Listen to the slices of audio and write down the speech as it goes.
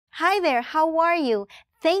Hi there, how are you?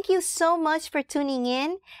 Thank you so much for tuning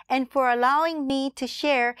in and for allowing me to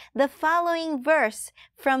share the following verse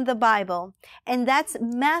from the Bible. And that's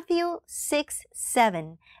Matthew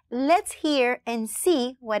 6:7. Let's hear and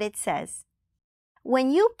see what it says.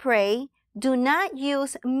 When you pray, do not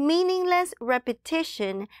use meaningless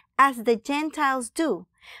repetition as the Gentiles do,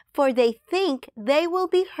 for they think they will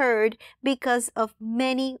be heard because of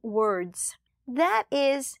many words. That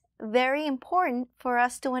is very important for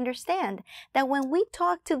us to understand, that when we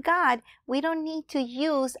talk to God, we don't need to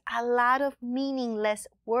use a lot of meaningless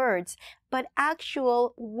words, but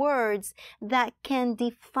actual words that can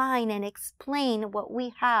define and explain what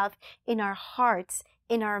we have in our hearts,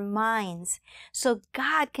 in our minds, so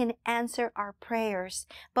God can answer our prayers.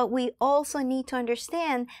 But we also need to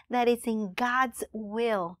understand that it's in God's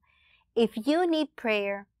will. If you need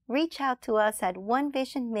prayer, reach out to us at One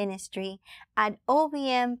Vision Ministry at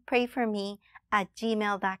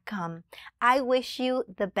ovmprayforme@gmail.com. I wish you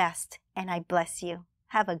the best and I bless you.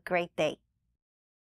 Have a great day.